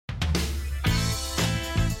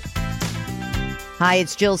Hi,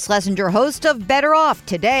 it's Jill Schlesinger, host of Better Off.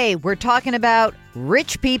 Today, we're talking about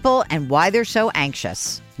rich people and why they're so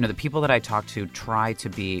anxious. You know, the people that I talk to try to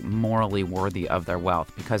be morally worthy of their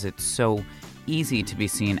wealth because it's so easy to be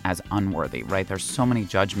seen as unworthy, right? There's so many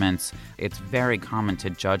judgments. It's very common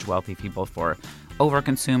to judge wealthy people for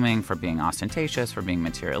over-consuming, for being ostentatious, for being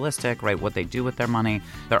materialistic, right? What they do with their money.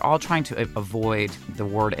 They're all trying to avoid the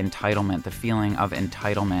word entitlement, the feeling of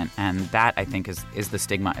entitlement. And that, I think, is the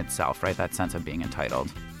stigma itself, right? That sense of being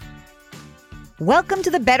entitled. Welcome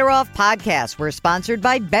to the Better Off podcast. We're sponsored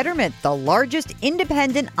by Betterment, the largest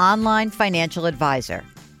independent online financial advisor.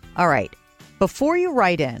 All right, before you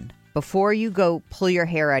write in, before you go pull your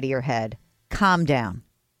hair out of your head, calm down.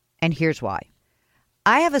 And here's why.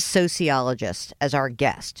 I have a sociologist as our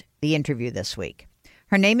guest, the interview this week.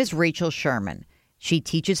 Her name is Rachel Sherman. She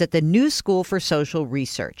teaches at the New School for Social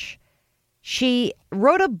Research. She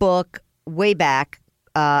wrote a book way back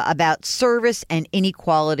about service and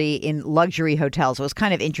inequality in luxury hotels. It was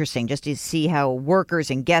kind of interesting just to see how workers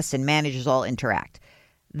and guests and managers all interact.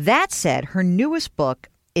 That said, her newest book,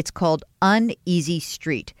 it's called Uneasy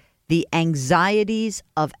Street, The Anxieties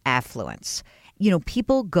of Affluence. You know,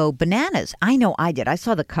 people go bananas. I know I did. I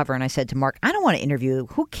saw the cover and I said to Mark, I don't want to interview.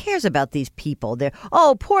 Who cares about these people? They're,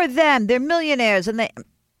 oh, poor them. They're millionaires.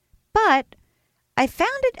 But I found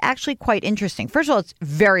it actually quite interesting. First of all, it's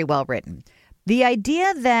very well written. The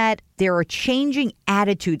idea that there are changing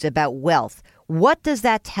attitudes about wealth. What does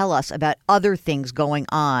that tell us about other things going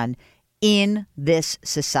on in this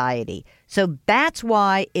society? So that's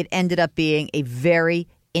why it ended up being a very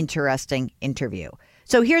interesting interview.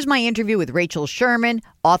 So here's my interview with Rachel Sherman,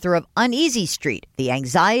 author of Uneasy Street, The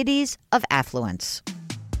Anxieties of Affluence.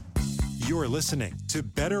 You're listening to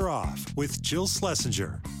Better Off with Jill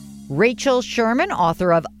Schlesinger. Rachel Sherman,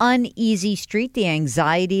 author of Uneasy Street, The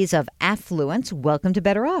Anxieties of Affluence. Welcome to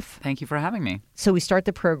Better Off. Thank you for having me. So we start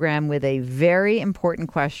the program with a very important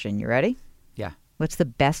question. You ready? Yeah. What's the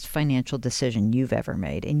best financial decision you've ever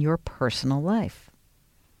made in your personal life?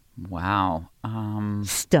 Wow.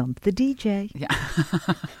 Stump the DJ. Yeah.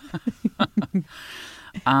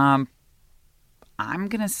 I'm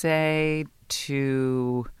going to say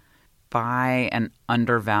to buy an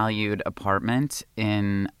undervalued apartment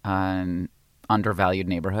in an undervalued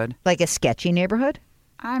neighborhood. Like a sketchy neighborhood?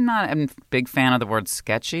 I'm not a big fan of the word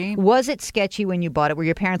sketchy. Was it sketchy when you bought it? Were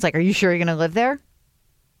your parents like, are you sure you're going to live there?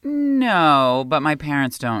 No, but my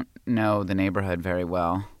parents don't know the neighborhood very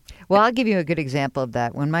well. Well, I'll give you a good example of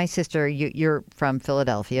that. When my sister, you're from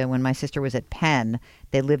Philadelphia, when my sister was at Penn,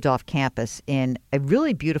 they lived off campus in a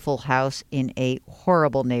really beautiful house in a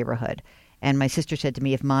horrible neighborhood. And my sister said to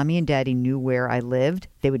me, if Mommy and Daddy knew where I lived,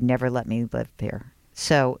 they would never let me live there.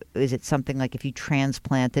 So is it something like if you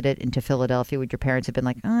transplanted it into Philadelphia, would your parents have been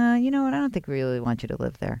like, you know what, I don't think we really want you to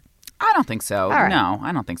live there? I don't think so. Right. No,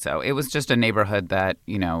 I don't think so. It was just a neighborhood that,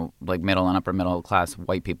 you know, like middle and upper middle class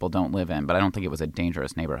white people don't live in. But I don't think it was a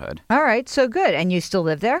dangerous neighborhood. All right. So good. And you still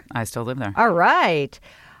live there? I still live there. All right.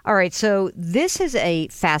 All right. So this is a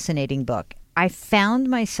fascinating book. I found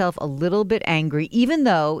myself a little bit angry, even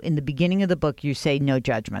though in the beginning of the book you say no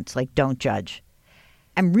judgments, like don't judge.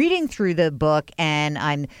 I'm reading through the book and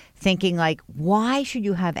I'm thinking like, why should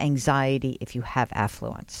you have anxiety if you have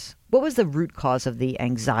affluence? What was the root cause of the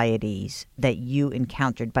anxieties that you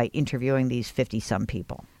encountered by interviewing these 50-some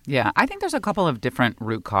people? Yeah, I think there's a couple of different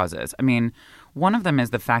root causes. I mean, one of them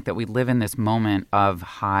is the fact that we live in this moment of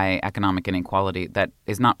high economic inequality that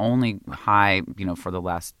is not only high, you know, for the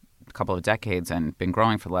last couple of decades and been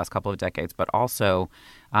growing for the last couple of decades, but also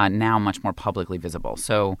now much more publicly visible.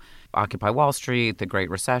 So Occupy Wall Street, the Great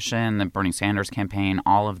Recession, the Bernie Sanders campaign,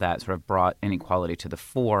 all of that sort of brought inequality to the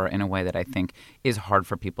fore in a way that I think is hard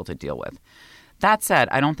for people to deal with. That said,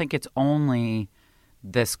 I don't think it's only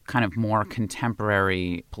this kind of more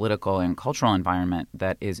contemporary political and cultural environment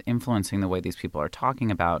that is influencing the way these people are talking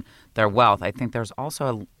about their wealth. I think there's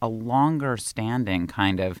also a longer standing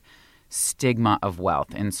kind of stigma of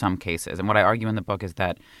wealth in some cases. And what I argue in the book is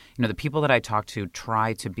that, you know, the people that I talk to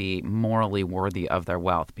try to be morally worthy of their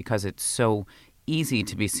wealth because it's so easy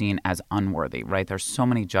to be seen as unworthy, right? There's so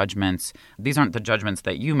many judgments. These aren't the judgments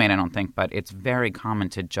that you made, I don't think, but it's very common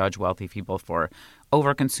to judge wealthy people for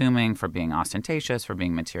over-consuming, for being ostentatious, for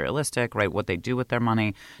being materialistic, right? What they do with their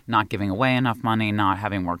money, not giving away enough money, not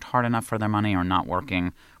having worked hard enough for their money, or not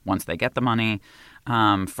working once they get the money.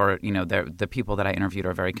 For, you know, the people that I interviewed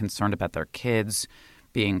are very concerned about their kids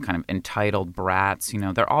being kind of entitled brats. You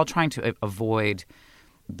know, they're all trying to avoid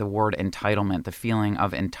the word entitlement, the feeling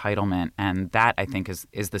of entitlement. And that, I think,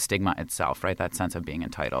 is the stigma itself, right? That sense of being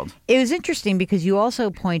entitled. It was interesting because you also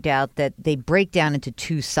point out that they break down into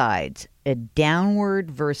two sides. a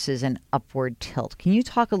downward versus an upward tilt. Can you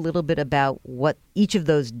talk a little bit about what each of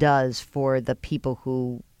those does for the people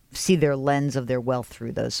who see their lens of their wealth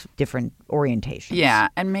through those different orientations? Yeah,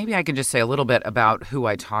 and maybe I can just say a little bit about who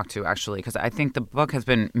I talk to, actually, because I think the book has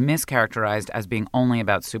been mischaracterized as being only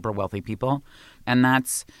about super wealthy people, and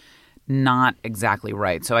that's not exactly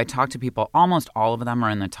right. So I talk to people, almost all of them are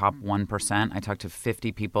in the top 1%. I talk to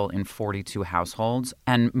 50 people in 42 households,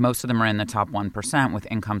 and most of them are in the top 1% with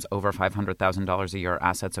incomes over $500,000 a year,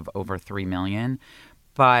 assets of over $3 million.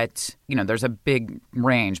 But, there's a big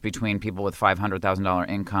range between people with $500,000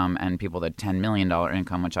 income and people with $10 million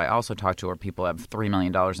income, which I also talk to, or people have $3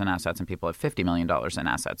 million in assets and people have $50 million in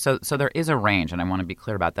assets. So there is a range, and I want to be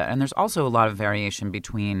clear about that. And there's also a lot of variation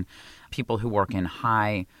between people who work in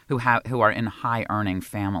who are in high earning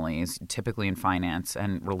families, typically in finance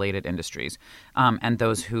and related industries, and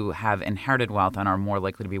those who have inherited wealth and are more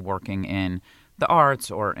likely to be working in the arts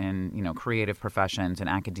or in, creative professions, in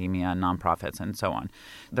academia, nonprofits, and so on.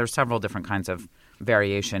 There's several different kinds of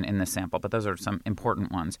variation in this sample, but those are some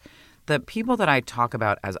important ones. The people that I talk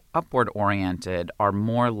about as upward oriented are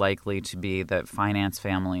more likely to be the finance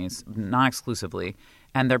families, not exclusively,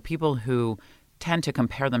 and they're people who tend to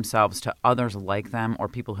compare themselves to others like them or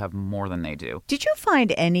people who have more than they do. Did you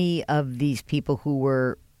find any of these people who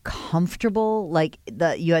were comfortable? Like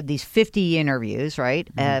you had these 50 interviews, right?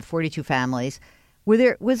 42 families.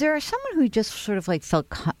 Was there someone who just sort of like felt,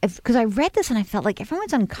 because I read this and I felt like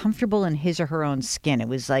everyone's uncomfortable in his or her own skin. It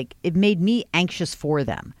was like, it made me anxious for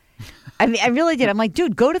them. I mean, I really did. I'm like,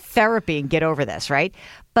 dude, go to therapy and get over this, right?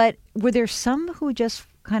 But were there some who just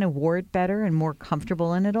kind of wore it better and more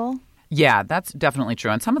comfortable in it all? Yeah, that's definitely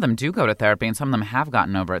true. And some of them do go to therapy and some of them have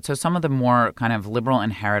gotten over it. So some of the more kind of liberal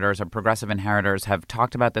inheritors or progressive inheritors have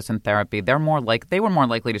talked about this in therapy. They were more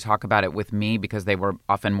likely to talk about it with me because they were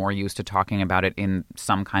often more used to talking about it in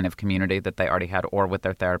some kind of community that they already had or with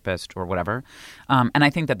their therapist or whatever. And I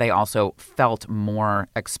think that they also felt more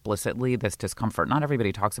explicitly this discomfort. Not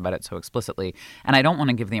everybody talks about it so explicitly. And I don't want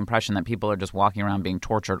to give the impression that people are just walking around being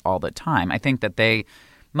tortured all the time. I think that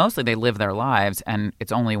mostly they live their lives, and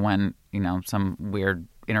it's only when, some weird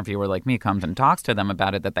interviewer like me comes and talks to them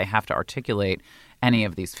about it that they have to articulate any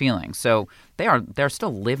of these feelings. So they're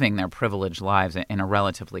still living their privileged lives in a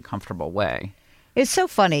relatively comfortable way. It's so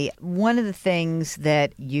funny. One of the things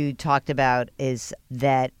that you talked about is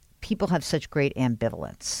that people have such great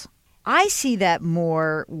ambivalence. I see that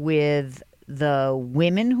more with the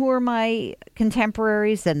women who are my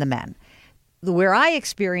contemporaries than the men. Where I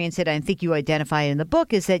experience it, I think you identify it in the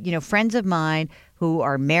book, is that, friends of mine who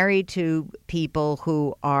are married to people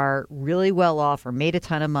who are really well off or made a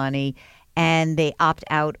ton of money, and they opt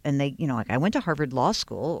out and they, like I went to Harvard Law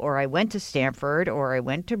School, or I went to Stanford, or I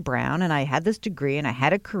went to Brown, and I had this degree and I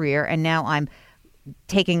had a career, and now I'm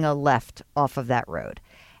taking a left off of that road.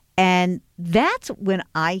 And that's when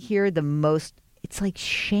I hear the most, it's like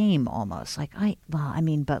shame almost. Like, I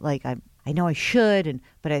know I should,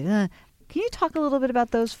 Can you talk a little bit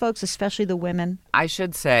about those folks, especially the women? I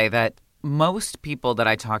should say that most people that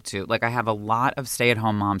I talk to, like I have a lot of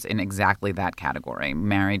stay-at-home moms in exactly that category,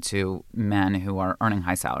 married to men who are earning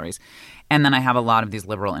high salaries. And then I have a lot of these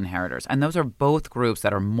liberal inheritors. And those are both groups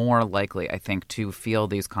that are more likely, I think, to feel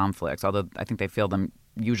these conflicts, although I think they feel them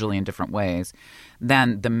usually in different ways,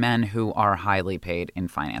 than the men who are highly paid in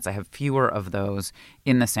finance. I have fewer of those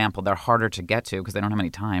in the sample. They're harder to get to because they don't have any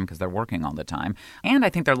time because they're working all the time. And I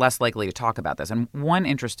think they're less likely to talk about this. And one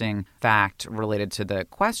interesting fact related to the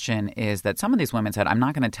question is that some of these women said, I'm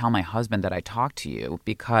not going to tell my husband that I talked to you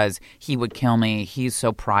because he would kill me. He's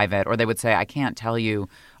so private. Or they would say, I can't tell you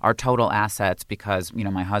our total assets because,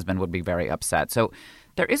 my husband would be very upset. So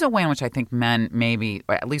there is a way in which I think men maybe,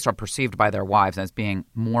 or at least are perceived by their wives as being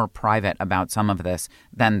more private about some of this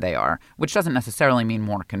than they are, which doesn't necessarily mean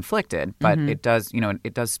more conflicted, but it does,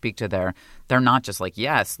 it does speak to they're not just like,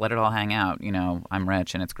 yes, let it all hang out, I'm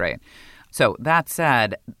rich and it's great. So that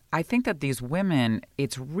said, I think that these women,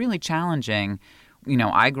 it's really challenging.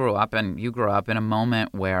 I grew up and you grew up in a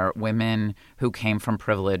moment where women who came from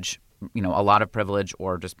privilege, a lot of privilege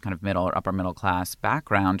or just kind of middle or upper middle class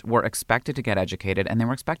background were expected to get educated and they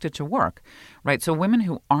were expected to work, right? So women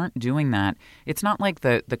who aren't doing that, it's not like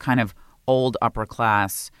the kind of old upper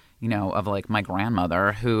class, of like my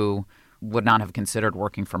grandmother who would not have considered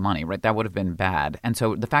working for money, right? That would have been bad. And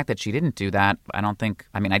so the fact that she didn't do that, I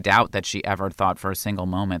doubt that she ever thought for a single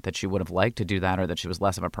moment that she would have liked to do that or that she was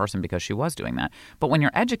less of a person because she was doing that. But when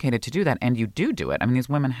you're educated to do that and you do it, these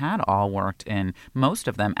women had all worked in, most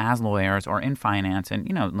of them as lawyers or in finance and,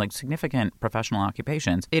 like significant professional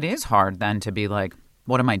occupations. It is hard then to be like,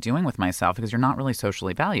 what am I doing with myself? Because you're not really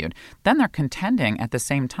socially valued. Then they're contending at the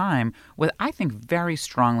same time with, I think, very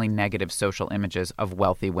strongly negative social images of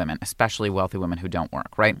wealthy women, especially wealthy women who don't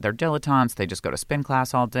work, right? They're dilettantes. They just go to spin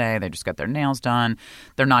class all day. They just get their nails done.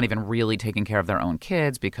 They're not even really taking care of their own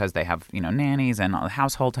kids because they have, nannies and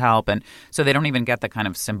household help. And so they don't even get the kind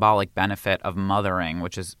of symbolic benefit of mothering,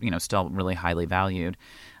 which is, still really highly valued.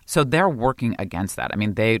 So they're working against that. I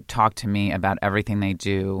mean, they talk to me about everything they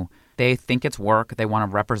do. They think it's work. They want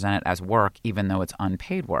to represent it as work, even though it's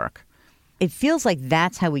unpaid work. It feels like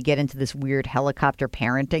that's how we get into this weird helicopter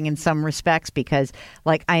parenting in some respects, because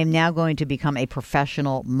I am now going to become a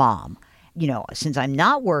professional mom. Since I'm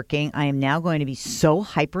not working, I am now going to be so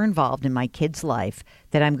hyper involved in my kid's life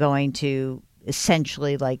that I'm going to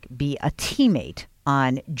essentially be a teammate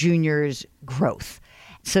on Junior's growth.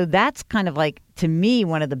 So that's kind of to me,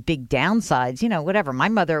 one of the big downsides, whatever. My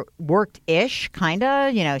mother worked-ish, kind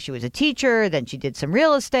of, she was a teacher, then she did some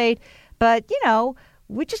real estate, but,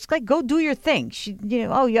 we just go do your thing. She, you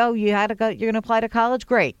had to go, you're going to apply to college?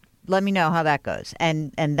 Great. Let me know how that goes.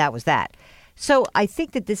 And that was that. So I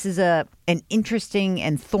think that this is an interesting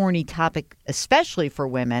and thorny topic, especially for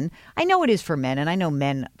women. I know it is for men, and I know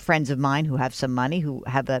men, friends of mine who have some money, who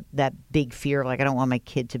have that big fear, I don't want my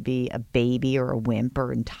kid to be a baby or a wimp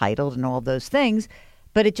or entitled and all of those things.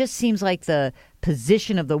 But it just seems like the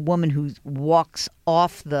position of the woman who walks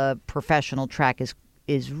off the professional track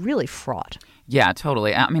is really fraught. Yeah,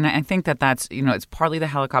 totally. I mean, I think that's, it's partly the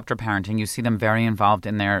helicopter parenting. You see them very involved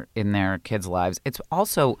in their kids' lives. It's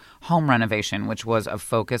also home renovation, which was a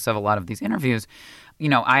focus of a lot of these interviews.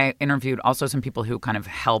 I interviewed also some people who kind of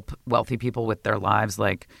help wealthy people with their lives,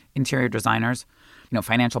 like interior designers,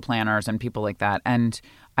 financial planners and people like that. And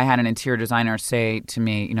I had an interior designer say to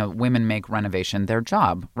me, women make renovation their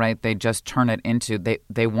job, right? They just turn it into,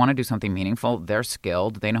 they want to do something meaningful. They're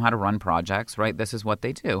skilled. They know how to run projects, right? This is what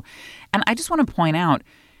they do. And I just want to point out,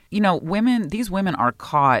 these women are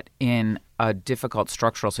caught in a difficult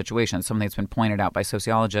structural situation, something that's been pointed out by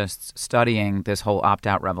sociologists studying this whole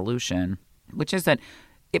opt-out revolution, which is that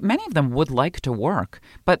many of them would like to work,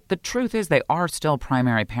 but the truth is they are still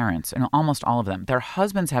primary parents, almost all of them. Their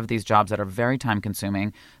husbands have these jobs that are very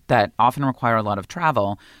time-consuming, that often require a lot of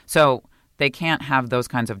travel. So they can't have those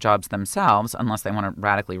kinds of jobs themselves unless they want to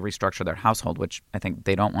radically restructure their household, which I think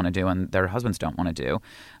they don't want to do and their husbands don't want to do.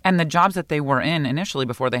 And the jobs that they were in initially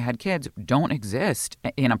before they had kids don't exist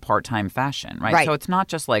in a part-time fashion, right? So it's not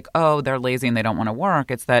just they're lazy and they don't want to work.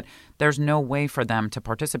 It's that there's no way for them to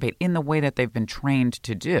participate in the way that they've been trained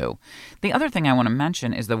to do. The other thing I want to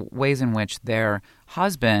mention is the ways in which their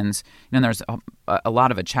husbands, there's a lot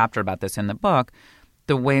of a chapter about this in the book,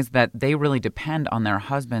 the ways that they really depend on their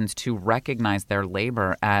husbands to recognize their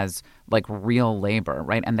labor as real labor,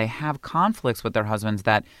 right? And they have conflicts with their husbands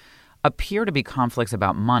that appear to be conflicts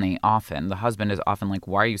about money often. The husband is often like,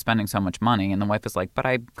 why are you spending so much money? And the wife is like, but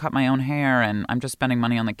I cut my own hair and I'm just spending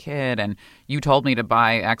money on the kid and you told me to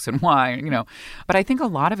buy X and Y, But I think a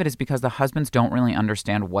lot of it is because the husbands don't really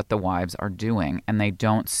understand what the wives are doing and they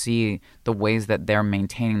don't see the ways that they're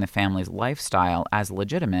maintaining the family's lifestyle as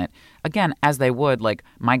legitimate. Again, as they would,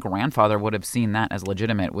 my grandfather would have seen that as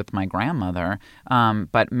legitimate with my grandmother,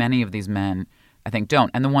 but many of these men I think don't.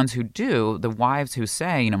 And the ones who do, the wives who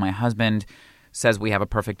say, my husband says we have a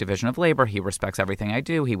perfect division of labor. He respects everything I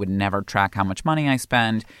do. He would never track how much money I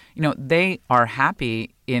spend. They are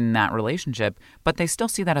happy in that relationship, but they still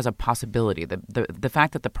see that as a possibility. The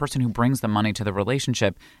fact that the person who brings the money to the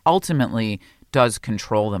relationship ultimately does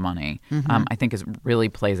control the money, I think really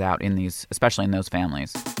plays out in these, especially in those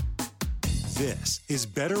families. This is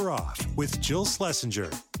Better Off with Jill Schlesinger.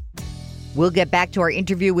 We'll get back to our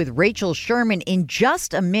interview with Rachel Sherman in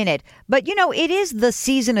just a minute. But, it is the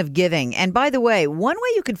season of giving. And by the way, one way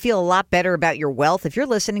you can feel a lot better about your wealth, if you're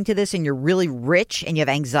listening to this and you're really rich and you have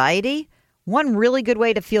anxiety, one really good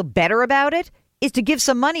way to feel better about it is to give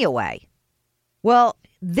some money away. Well,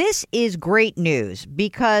 this is great news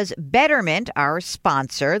because Betterment, our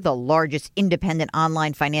sponsor, the largest independent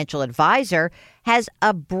online financial advisor, has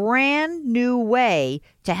a brand new way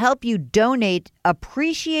to help you donate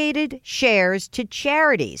appreciated shares to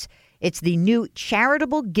charities. It's the new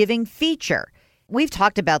charitable giving feature. We've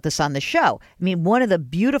talked about this on the show. I mean, one of the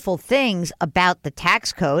beautiful things about the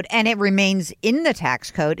tax code, and it remains in the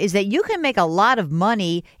tax code, is that you can make a lot of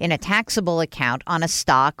money in a taxable account on a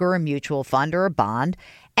stock or a mutual fund or a bond.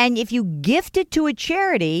 And if you gift it to a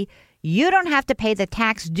charity, you don't have to pay the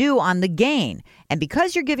tax due on the gain. And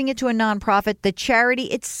because you're giving it to a nonprofit, the charity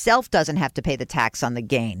itself doesn't have to pay the tax on the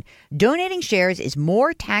gain. Donating shares is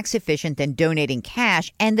more tax efficient than donating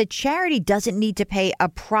cash, and the charity doesn't need to pay a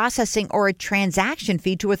processing or a transaction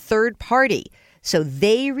fee to a third party. so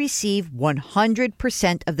they receive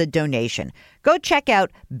 100% of the donation. Go check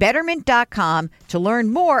out Betterment.com to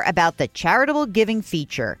learn more about the charitable giving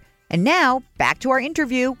feature. And now, back to our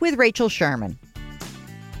interview with Rachel Sherman.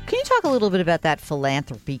 Can you talk a little bit about that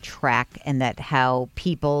philanthropy track and that how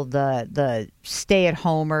people, the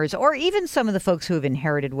stay-at-homers, or even some of the folks who have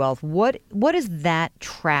inherited wealth, what does that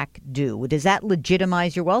track do? Does that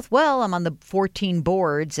legitimize your wealth? Well, I'm on the 14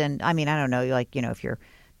 boards, and I mean, I don't know, if you're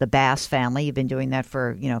the Bass family, you've been doing that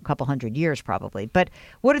for, a couple hundred years probably. But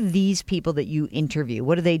what are these people that you interview?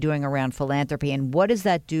 What are they doing around philanthropy, and what does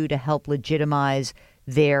that do to help legitimize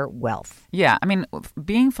their wealth? Yeah, I mean,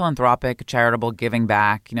 being philanthropic, charitable, giving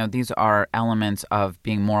back, these are elements of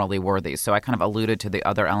being morally worthy. So I kind of alluded to the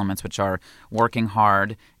other elements, which are working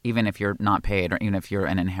hard, even if you're not paid or even if you're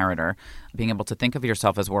an inheritor, being able to think of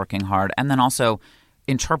yourself as working hard, and then also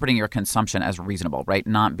interpreting your consumption as reasonable, right?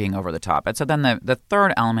 Not being over the top. And so then the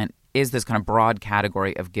third element is this kind of broad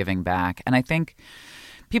category of giving back. And I think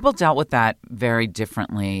people dealt with that very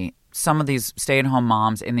differently. Some of these stay-at-home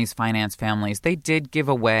moms in these finance families, they did give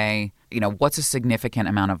away, what's a significant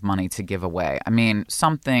amount of money to give away? I mean,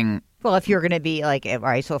 something... Well, if you're going to be like, all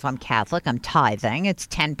right, so if I'm Catholic, I'm tithing, it's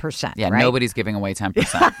 10%, Yeah, right? Nobody's giving away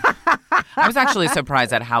 10%. I was actually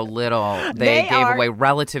surprised at how little they gave away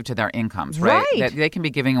relative to their incomes, right? They can be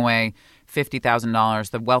giving away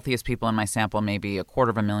 $50,000. The wealthiest people in my sample, maybe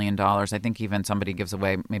 $250,000. I think even somebody gives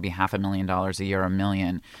away maybe $500,000 a year, $1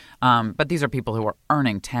 million. But these are people who are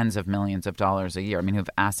earning tens of millions of dollars a year. I mean, who have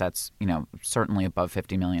assets, certainly above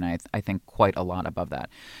 $50 million. I think quite a lot above that.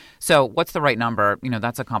 So what's the right number?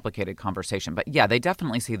 That's a complicated conversation. But yeah, they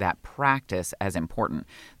definitely see that practice as important.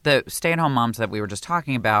 The stay-at-home moms that we were just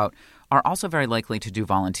talking about are also very likely to do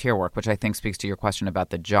volunteer work, which I think speaks to your question about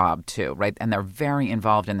the job too, right? And they're very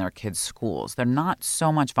involved in their kids' schools. They're not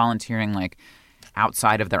so much volunteering like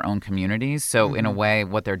outside of their own communities. So in a way,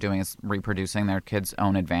 what they're doing is reproducing their kids'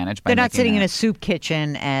 own advantage. They're not sitting in a soup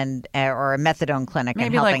kitchen or a methadone clinic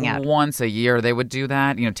and helping out. Maybe once a year they would do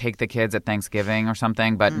that, take the kids at Thanksgiving or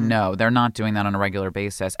something. But no, they're not doing that on a regular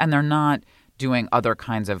basis. And they're not doing other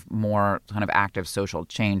kinds of more kind of active social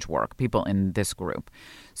change work, people in this group.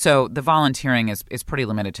 So the volunteering is pretty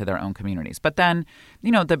limited to their own communities. But then,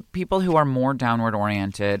 the people who are more downward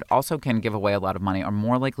oriented also can give away a lot of money, are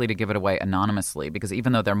more likely to give it away anonymously, because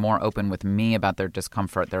even though they're more open with me about their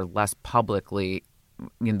discomfort, they're less publicly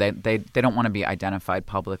they don't want to be identified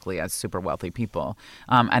publicly as super wealthy people.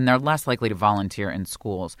 And they're less likely to volunteer in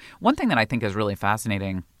schools. One thing that I think is really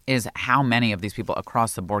fascinating is how many of these people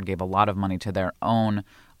across the board gave a lot of money to their own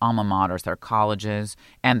alma maters, their colleges,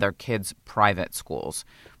 and their kids' private schools,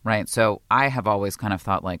 right? So I have always kind of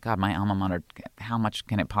thought like, God, my alma mater, how much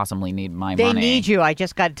can it possibly need my money? They need you. I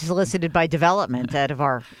just got solicited by development out of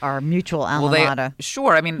our mutual alma mater.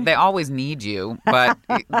 Sure. I mean, they always need you, but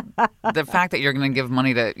the fact that you're going to give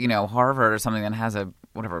money to, Harvard or something that has a,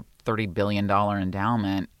 $30 billion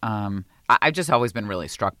endowment, I've just always been really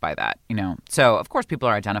struck by that, So, of course, people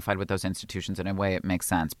are identified with those institutions. In a way, it makes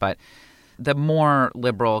sense. But the more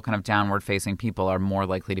liberal, kind of downward-facing people are more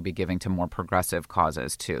likely to be giving to more progressive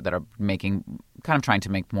causes, too, that are trying to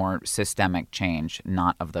make more systemic change,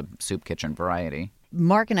 not of the soup kitchen variety.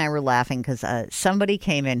 Mark and I were laughing because somebody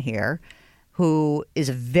came in here who is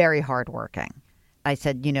very hardworking. I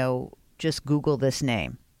said, just Google this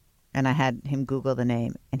name. And I had him Google the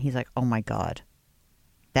name. And he's like, oh, my God.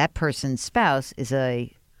 That person's spouse is a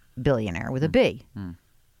billionaire with a B. Mm.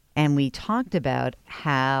 And we talked about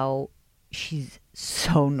how she's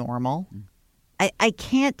so normal. Mm. I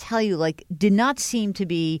can't tell you, did not seem to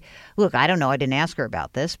be, look, I don't know, I didn't ask her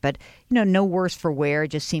about this, but, no worse for wear,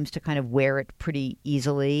 just seems to kind of wear it pretty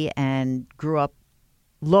easily and grew up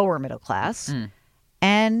lower middle class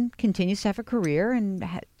and continues to have a career and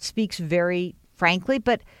speaks very frankly.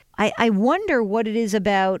 But I wonder what it is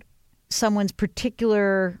about someone's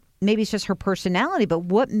particular, maybe it's just her personality, but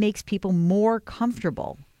what makes people more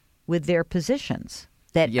comfortable with their positions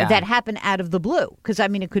that happen out of the blue? Because, I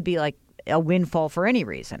mean, it could be like a windfall for any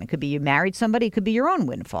reason. It could be you married somebody. It could be your own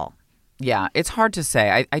windfall. Yeah, it's hard to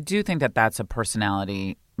say. I do think that that's a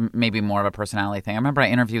personality, maybe more of a personality thing. I remember I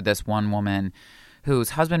interviewed this one woman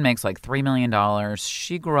whose husband makes like $3 million.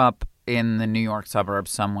 She grew up in the New York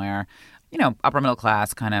suburbs somewhere. Upper middle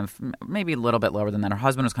class, kind of maybe a little bit lower than that. Her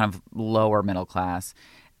husband was kind of lower middle class.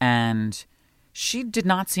 And she did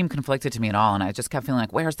not seem conflicted to me at all. And I just kept feeling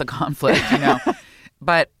like, where's the conflict,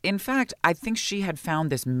 But in fact, I think she had found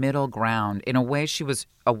this middle ground. In a way, she was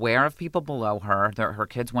aware of people below her. Her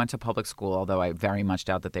kids went to public school, although I very much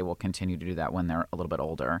doubt that they will continue to do that when they're a little bit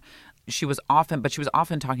older. She was often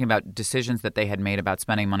talking about decisions that they had made about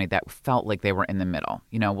spending money that felt like they were in the middle.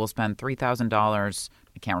 We'll spend $3,000.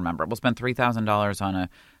 I can't remember. We'll spend $3,000 on a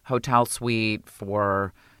hotel suite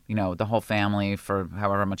for the whole family for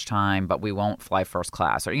however much time, but we won't fly first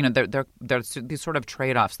class. Or there's these sort of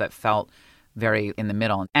trade-offs that felt very in the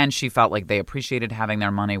middle. And she felt like they appreciated having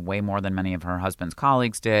their money way more than many of her husband's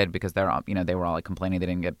colleagues did, because they were all like complaining they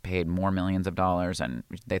didn't get paid more millions of dollars, and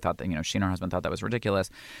they thought that she and her husband thought that was ridiculous.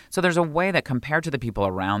 So there's a way that compared to the people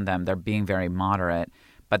around them, they're being very moderate,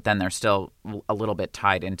 but then they're still a little bit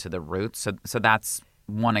tied into the roots. So that's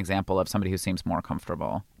one example of somebody who seems more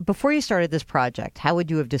comfortable. Before you started this project, how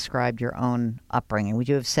would you have described your own upbringing? Would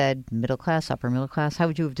you have said middle class, upper middle class? How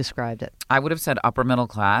would you have described it? I would have said upper middle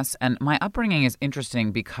class. And my upbringing is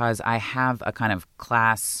interesting because I have a kind of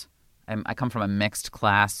class. I come from a mixed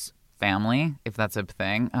class family, if that's a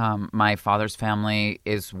thing. My father's family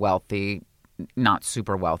is wealthy, not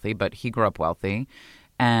super wealthy, but he grew up wealthy.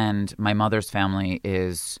 And my mother's family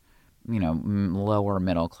is lower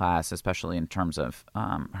middle class, especially in terms of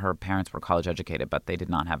her parents were college educated, but they did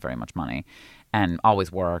not have very much money and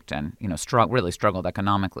always worked and, really struggled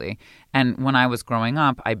economically. And when I was growing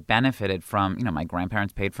up, I benefited from, my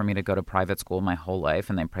grandparents paid for me to go to private school my whole life,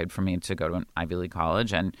 and they paid for me to go to an Ivy League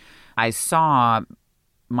college. And I saw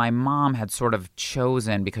my mom had sort of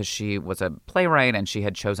chosen, because she was a playwright and she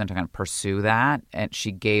had chosen to kind of pursue that, and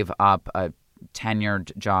she gave up a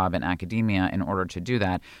tenured job in academia in order to do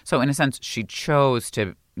that. So in a sense, she chose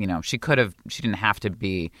to, she didn't have to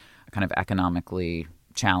be kind of economically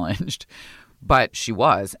challenged, but she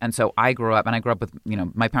was. And so I grew up with,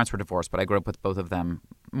 my parents were divorced, but I grew up with both of them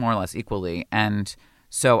more or less equally. And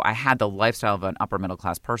so I had the lifestyle of an upper middle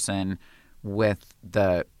class person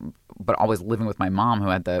but always living with my mom, who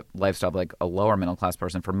had the lifestyle of like a lower middle class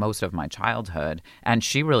person for most of my childhood. And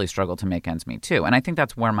she really struggled to make ends meet too. And I think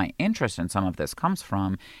that's where my interest in some of this comes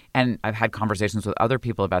from. And I've had conversations with other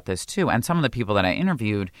people about this too. And some of the people that I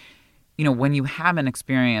interviewed, when you have an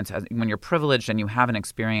experience, when you're privileged and you have an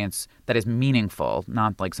experience that is meaningful,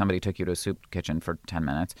 not like somebody took you to a soup kitchen for 10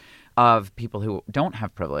 minutes, of people who don't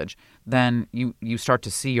have privilege, then you start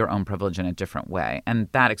to see your own privilege in a different way. And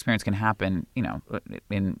that experience can happen,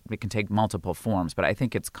 it can take multiple forms. But I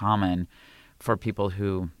think it's common for people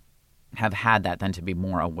who have had that then to be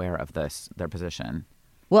more aware of their position.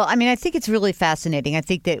 Well, I think it's really fascinating. I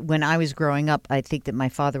think that when I was growing up, I think that my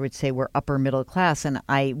father would say we're upper middle class. And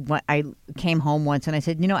I came home once and I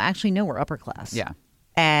said, actually, no, we're upper class. Yeah.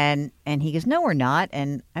 And he goes, no, we're not.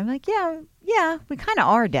 And I'm like, yeah, we kind of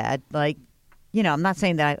are, Dad. Like, I'm not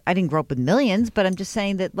saying that I didn't grow up with millions, but I'm just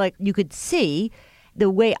saying that, like, you could see the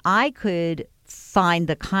way I could find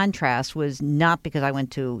the contrast was not because I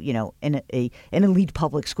went to, an elite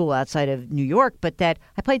public school outside of New York, but that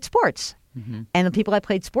I played sports. Mm-hmm. And the people I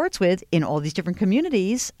played sports with in all these different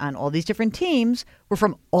communities on all these different teams were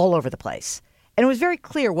from all over the place. And it was very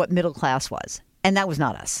clear what middle class was. And that was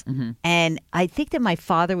not us. Mm-hmm. And I think that my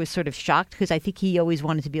father was sort of shocked because I think he always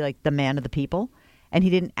wanted to be like the man of the people. And he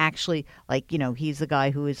didn't actually he's the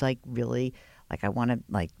guy who is like really like, I want to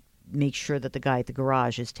like make sure that the guy at the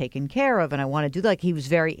garage is taken care of. And I want to do that. Like he was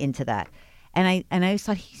very into that. And I always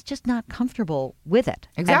thought he's just not comfortable with it.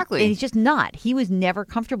 Exactly. And he's just not. He was never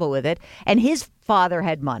comfortable with it. And his father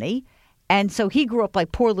had money. And so he grew up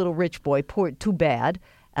like poor little rich boy, too bad.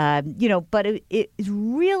 But it is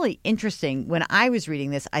really interesting. When I was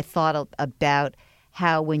reading this, I thought about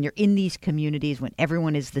how when you're in these communities, when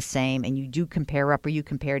everyone is the same and you do compare up or you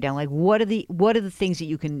compare down, like what are the things that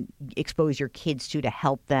you can expose your kids to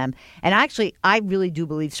help them? And actually, I really do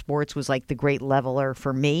believe sports was like the great leveler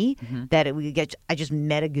for me, that I just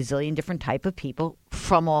met a gazillion different type of people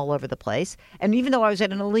from all over the place. And even though I was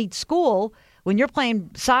at an elite school, when you're playing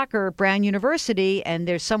soccer at Brown University and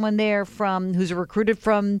there's someone there who's recruited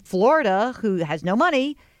from Florida who has no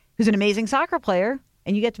money, who's an amazing soccer player,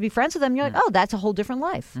 and you get to be friends with them, you're like, oh, that's a whole different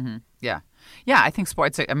life. Mm-hmm. Yeah. Yeah, I think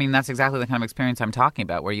sports, that's exactly the kind of experience I'm talking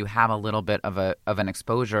about, where you have a little bit of an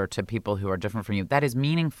exposure to people who are different from you. That is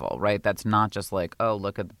meaningful, right? That's not just like, oh,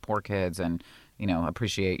 look at the poor kids and,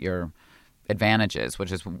 appreciate your advantages,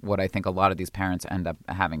 which is what I think a lot of these parents end up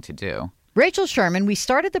having to do. Rachel Sherman, we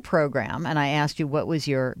started the program and I asked you what was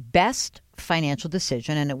your best financial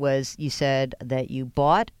decision. And it was, you said that you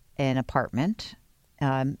bought an apartment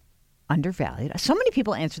undervalued. So many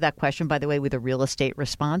people answer that question, by the way, with a real estate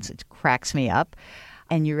response. It cracks me up.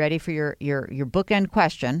 And you're ready for your bookend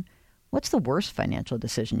question. What's the worst financial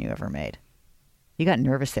decision you ever made? You got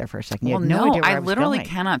nervous there for a second. You Well, had no idea where I was literally going.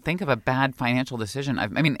 cannot think of a bad financial decision. I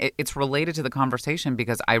mean, it's related to the conversation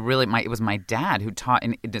because it was my dad who taught,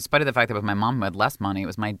 and despite the fact that it was my mom who had less money, it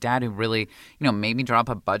was my dad who really, made me draw up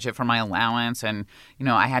a budget for my allowance. And,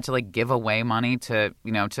 I had to like give away money to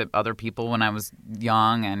other people when I was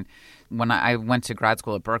young. And when I went to grad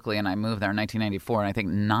school at Berkeley and I moved there in 1994, and I think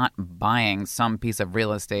not buying some piece of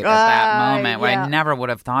real estate at that moment, where I never would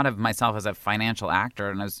have thought of myself as a financial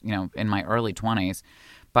actor, and I was, in my early 20s.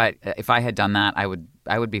 But if I had done that, I would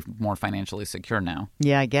be more financially secure now.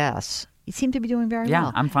 Yeah, I guess. You seem to be doing very well.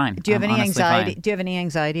 Yeah, I'm fine. Do you have I'm any honestly anxiety? fine. Do you have any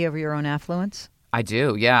anxiety over your own affluence? I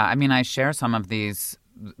do, yeah. I mean, I share some of the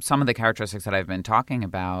characteristics that I've been talking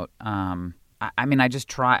about. I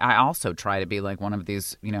also try to be like one of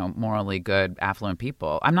these, morally good, affluent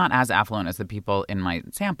people. I'm not as affluent as the people in my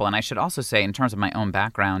sample. And I should also say, in terms of my own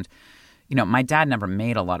background, my dad never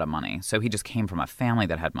made a lot of money. So he just came from a family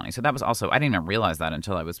that had money. So that was also, I didn't even realize that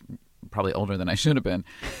until I was probably older than I should have been.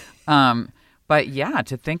 But yeah,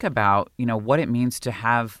 to think about, what it means to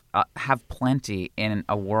have plenty in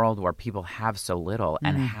a world where people have so little,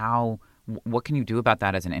 and what can you do about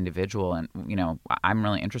that as an individual? And, I'm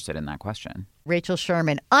really interested in that question. Rachel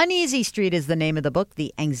Sherman, Uneasy Street is the name of the book,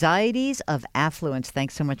 The Anxieties of Affluence.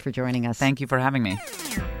 Thanks so much for joining us. Thank you for having me.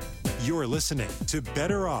 You're listening to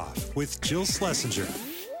Better Off with Jill Schlesinger.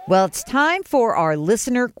 Well, it's time for our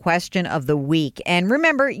listener question of the week. And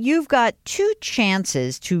remember, you've got 2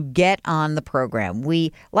 chances to get on the program.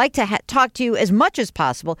 We like to talk to you as much as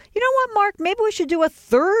possible. You know what, Mark? Maybe we should do a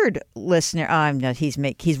 3rd listener. No,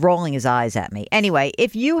 he's rolling his eyes at me. Anyway,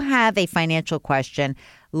 if you have a financial question,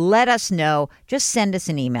 let us know. Just send us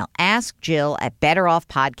an email. Ask Jill at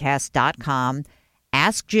betteroffpodcast.com.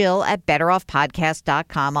 Ask Jill at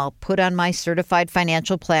betteroffpodcast.com. I'll put on my certified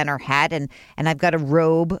financial planner hat, and I've got a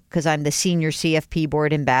robe because I'm the senior CFP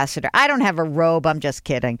board ambassador. I don't have a robe. I'm just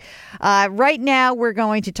kidding. Right now, we're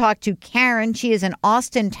going to talk to Karen. She is in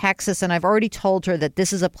Austin, Texas, and I've already told her that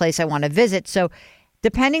this is a place I want to visit. So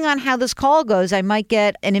depending on how this call goes, I might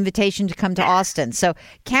get an invitation to come to Austin. So,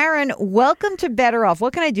 Karen, welcome to Better Off.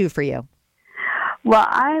 What can I do for you? Well,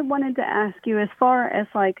 I wanted to ask you, as far as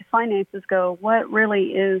like finances go, what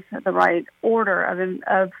really is the right order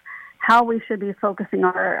of how we should be focusing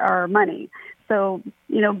our money? So,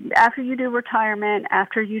 after you do retirement,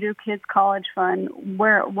 after you do kids' college fund,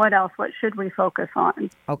 what else? What should we focus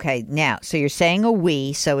on? Okay, now, so you're saying a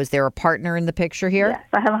we. So is there a partner in the picture here? Yes,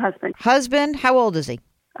 I have a husband. Husband, how old is he?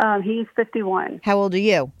 He's 51. How old are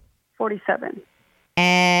you? 47.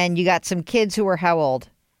 And you got some kids who are how old?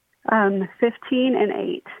 15 and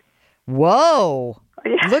 8. Whoa.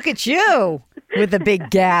 Yeah. Look at you with a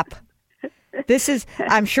big gap.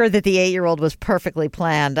 I'm sure that the 8-year-old was perfectly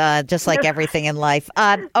planned, just like everything in life.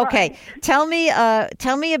 Okay. Right. Tell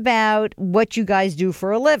me about what you guys do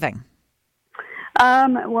for a living.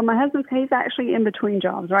 Well, my husband's, he's actually in between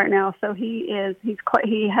jobs right now. So he has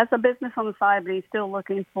a business on the side, but he's still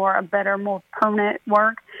looking for a better, more permanent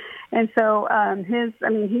work. And so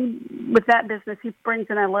with that business, he brings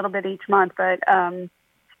in a little bit each month, but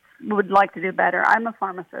would like to do better. I'm a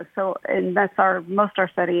pharmacist, and that's our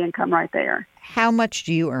steady income right there. How much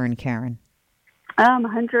do you earn, Karen?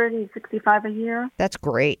 $165 a year. That's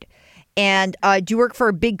great. And do you work for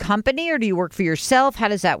a big company or do you work for yourself? How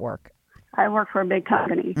does that work? I work for a big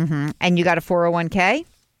company. Mm-hmm. And you got a 401k?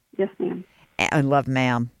 Yes, ma'am. I love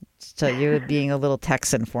ma'am. So you're being a little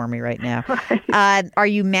Texan for me right now. Right. Are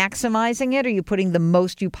you maximizing it? Are you putting the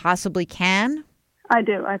most you possibly can? I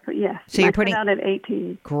do. Yes. So you're I putting out at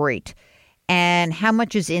 18. Great. And how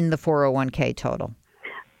much is in the 401k total?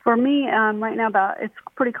 For me, right now, it's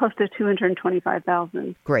pretty close to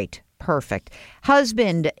 $225,000. Great. Perfect.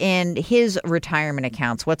 Husband and his retirement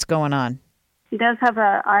accounts, what's going on? He does have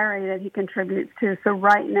an IRA that he contributes to. So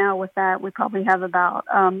right now with that, we probably have about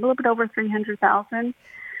a little bit over $300,000.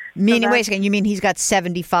 Meaning, wait a second, you mean he's got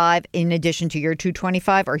 75 in addition to your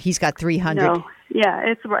 225, or he's got 300? No, yeah,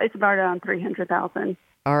 it's about around 300,000.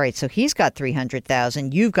 All right, so he's got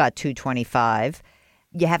 300,000. You've got 225.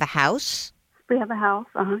 You have a house? We have a house.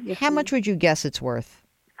 Yes, How much would you guess it's worth?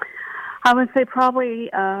 I would say probably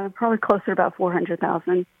closer to about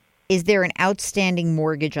 400,000. Is there an outstanding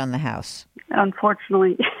mortgage on the house?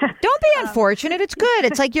 Unfortunately. Don't be unfortunate. It's good.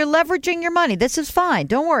 It's like you're leveraging your money. This is fine.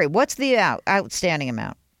 Don't worry. What's the outstanding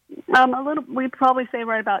amount? We'd probably say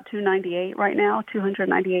right about $298 right now,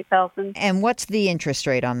 $298,000. And what's the interest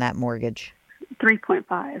rate on that mortgage?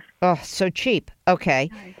 3.5. Oh, so cheap. Okay.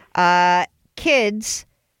 Kids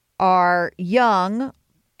are young,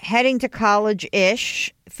 heading to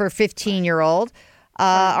college-ish for 15-year-old.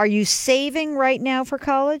 Are you saving right now for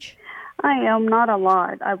college? I am not a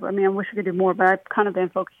lot. I mean, I wish I could do more, but I've kind of been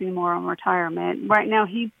focusing more on retirement. Right now,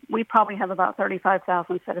 we probably have about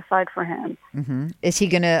 $35,000 set aside for him. Mm-hmm. Is he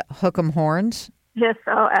going to hook 'em horns? Yes,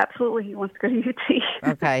 oh, absolutely. He wants to go to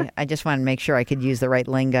UT. Okay. I just want to make sure I could use the right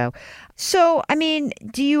lingo. So, I mean,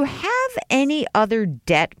 do you have any other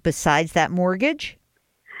debt besides that mortgage?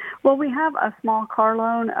 Well, we have a small car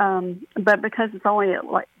loan, but because it's only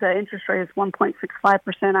like the interest rate is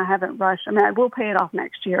 1.65%, I haven't rushed. I mean, I will pay it off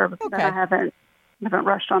next year, but I haven't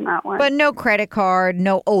rushed on that one. But no credit card,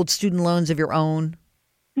 no old student loans of your own?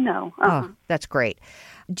 No. Oh, that's great.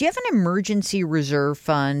 Do you have an emergency reserve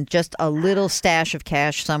fund, just a little stash of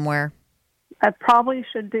cash somewhere? I probably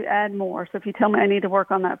should add more. So if you tell me I need to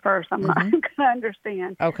work on that first, I'm not going to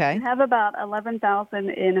understand. Okay. We have about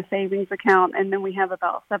 $11,000 in a savings account, and then we have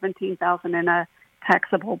about $17,000 in a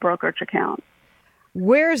taxable brokerage account.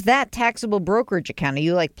 Where's that taxable brokerage account? Are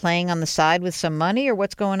you like playing on the side with some money, or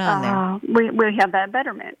what's going on there? We have that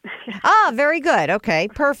Betterment. Very good. Okay,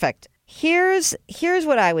 perfect. Here's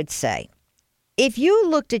what I would say. If you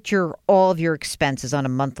looked at all of your expenses on a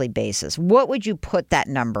monthly basis, what would you put that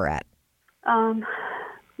number at?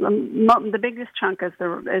 The biggest chunk is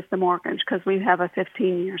the mortgage, because we have a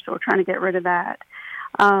 15-year, so we're trying to get rid of that.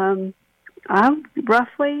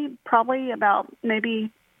 Roughly, probably about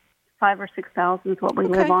maybe $5,000 or $6,000 is what we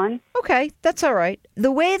live on. Okay, that's all right.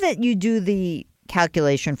 The way that you do the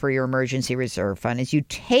calculation for your emergency reserve fund is you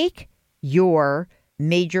take your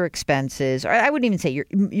major expenses, or I wouldn't even say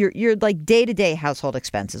your like day-to-day household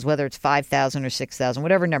expenses, whether it's $5,000 or $6,000,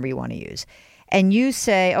 whatever number you want to use. And you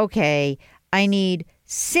say, okay, I need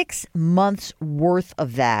 6 months worth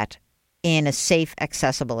of that in a safe,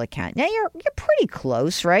 accessible account. Now you're pretty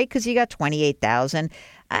close, right? Because you got $28,000.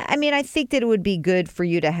 I mean, I think that it would be good for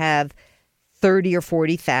you to have $30,000 or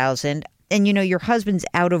 $40,000. And your husband's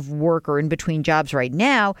out of work or in between jobs right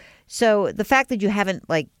now. So the fact that you haven't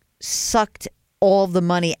like sucked all the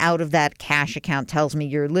money out of that cash account tells me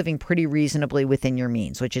you're living pretty reasonably within your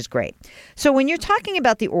means, which is great. So when you're talking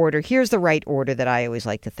about the order, here's the right order that I always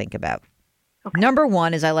like to think about. Okay. Number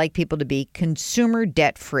one is I like people to be consumer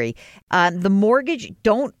debt free. The mortgage,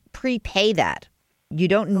 don't prepay that. You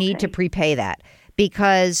don't need to prepay that,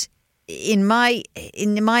 because in my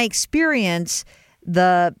experience,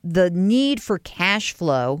 the need for cash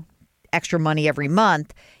flow, extra money every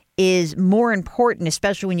month, is more important,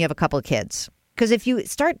 especially when you have a couple of kids. Because if you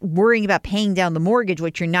start worrying about paying down the mortgage,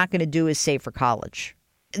 what you're not going to do is save for college.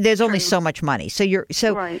 There's only so much money. So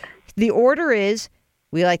right. The order is,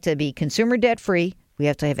 we like to be consumer debt free. We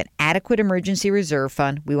have to have an adequate emergency reserve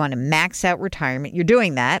fund. We want to max out retirement. You're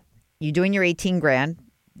doing that. You're doing your $18,000.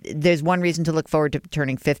 There's one reason to look forward to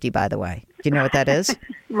turning 50, by the way. Do you know what that is?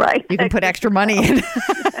 Right. You can put extra money in.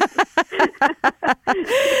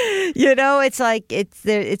 It's like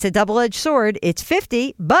it's a double-edged sword. It's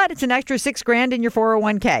 50, but it's an extra $6,000 in your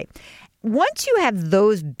 401k. Once you have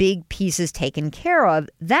those big pieces taken care of,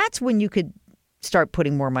 that's when you could start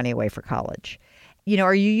putting more money away for college.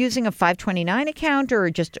 Are you using a 529 account, or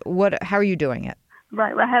just what? How are you doing it?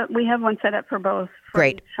 Right. We have one set up for both.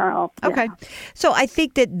 Great. Child. Yeah. Okay. So I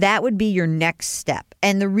think that would be your next step.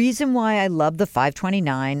 And the reason why I love the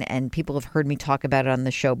 529, and people have heard me talk about it on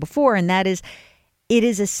the show before, and that is, it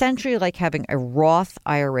is essentially like having a Roth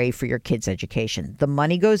IRA for your kids' education. The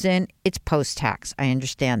money goes in, it's post-tax. I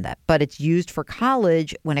understand that. But it's used for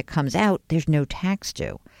college. When it comes out, there's no tax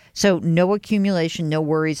due. So no accumulation, no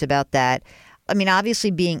worries about that. I mean,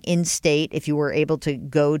 obviously being in state, if you were able to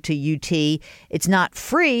go to UT, it's not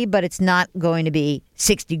free, but it's not going to be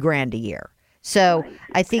 $60,000 a year. So right.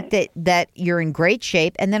 I think that you're in great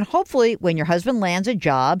shape. And then hopefully when your husband lands a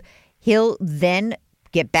job, he'll then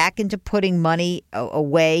get back into putting money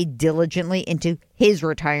away diligently into his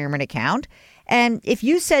retirement account. And if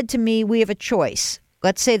you said to me, we have a choice,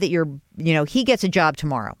 let's say that he gets a job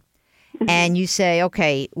tomorrow. And you say,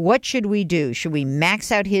 okay, what should we do? Should we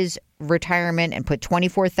max out his retirement and put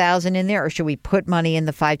 $24,000 in there, or should we put money in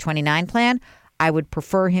the 529 plan? I would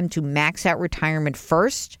prefer him to max out retirement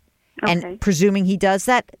first, and presuming he does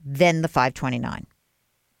that, then the 529.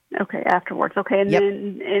 Okay, afterwards. Okay, and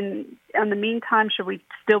then in the meantime, should we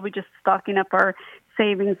still be just stocking up our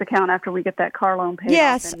savings account after we get that car loan paid off?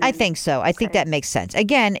 Yes, I think so. I think that makes sense.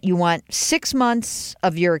 Again, you want 6 months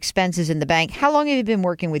of your expenses in the bank. How long have you been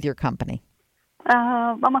working with your company?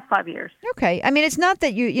 Almost 5 years. Okay. I mean, it's not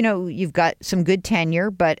that you've got some good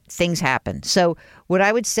tenure, but things happen. So what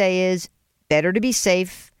I would say is better to be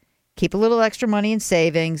safe, keep a little extra money in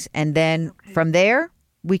savings, and then from there,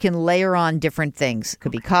 we can layer on different things. It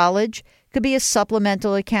could be college, could be a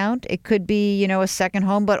supplemental account, it could be, a second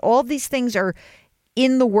home, but all of these things are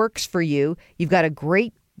in the works for you. You've got a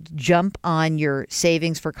great jump on your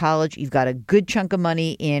savings for college. You've got a good chunk of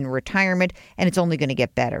money in retirement, and it's only going to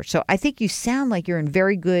get better. So I think you sound like you're in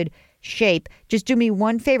very good shape. Just do me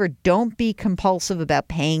one favor. Don't be compulsive about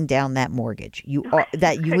paying down that mortgage.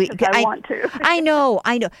 I want to. I know.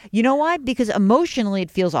 You know why? Because emotionally it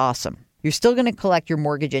feels awesome. You're still going to collect your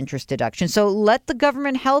mortgage interest deduction. So let the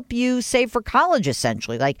government help you save for college,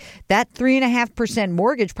 essentially. Like that 3.5%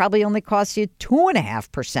 mortgage probably only costs you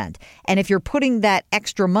 2.5%. And if you're putting that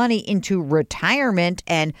extra money into retirement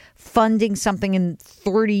and funding something in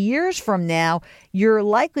 30 years from now, you're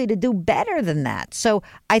likely to do better than that. So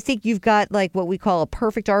I think you've got like what we call a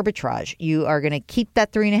perfect arbitrage. You are going to keep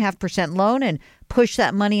that 3.5% loan and push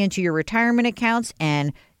that money into your retirement accounts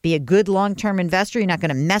and be a good long-term investor. You're not going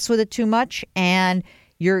to mess with it too much, and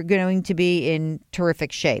you're going to be in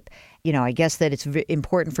terrific shape. You know, I guess that it's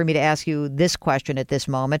important for me to ask you this question at this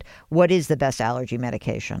moment. What is the best allergy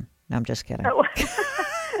medication? No, I'm just kidding. Oh.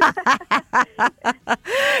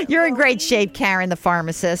 You're in great shape, Karen, the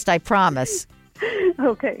pharmacist, I promise.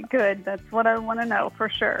 Okay, good. That's what I want to know for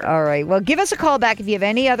sure. All right. Well, give us a call back if you have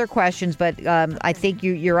any other questions, but I think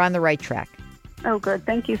you're on the right track. Oh, good.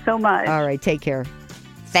 Thank you so much. All right. Take care.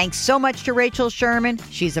 Thanks so much to Rachel Sherman.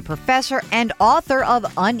 She's a professor and author of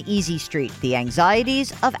Uneasy Street, The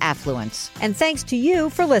Anxieties of Affluence. And thanks to you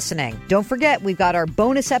for listening. Don't forget, we've got our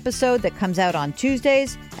bonus episode that comes out on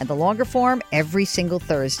Tuesdays and the longer form every single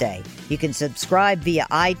Thursday. You can subscribe via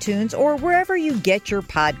iTunes or wherever you get your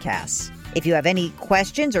podcasts. If you have any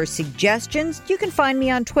questions or suggestions, you can find me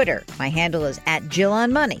on Twitter. My handle is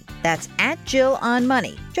 @JillOnMoney. That's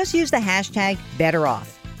 @JillOnMoney. Just use the hashtag BetterOff.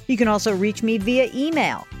 You can also reach me via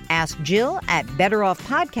email.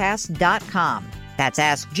 AskJill@BetterOffPodcast.com. That's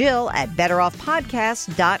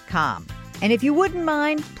AskJill@BetterOffPodcast.com. And if you wouldn't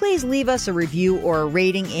mind, please leave us a review or a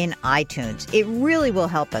rating in iTunes. It really will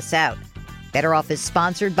help us out. Better Off is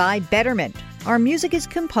sponsored by Betterment. Our music is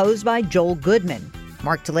composed by Joel Goodman.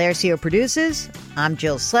 Mark Talercio produces. I'm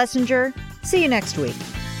Jill Schlesinger. See you next week.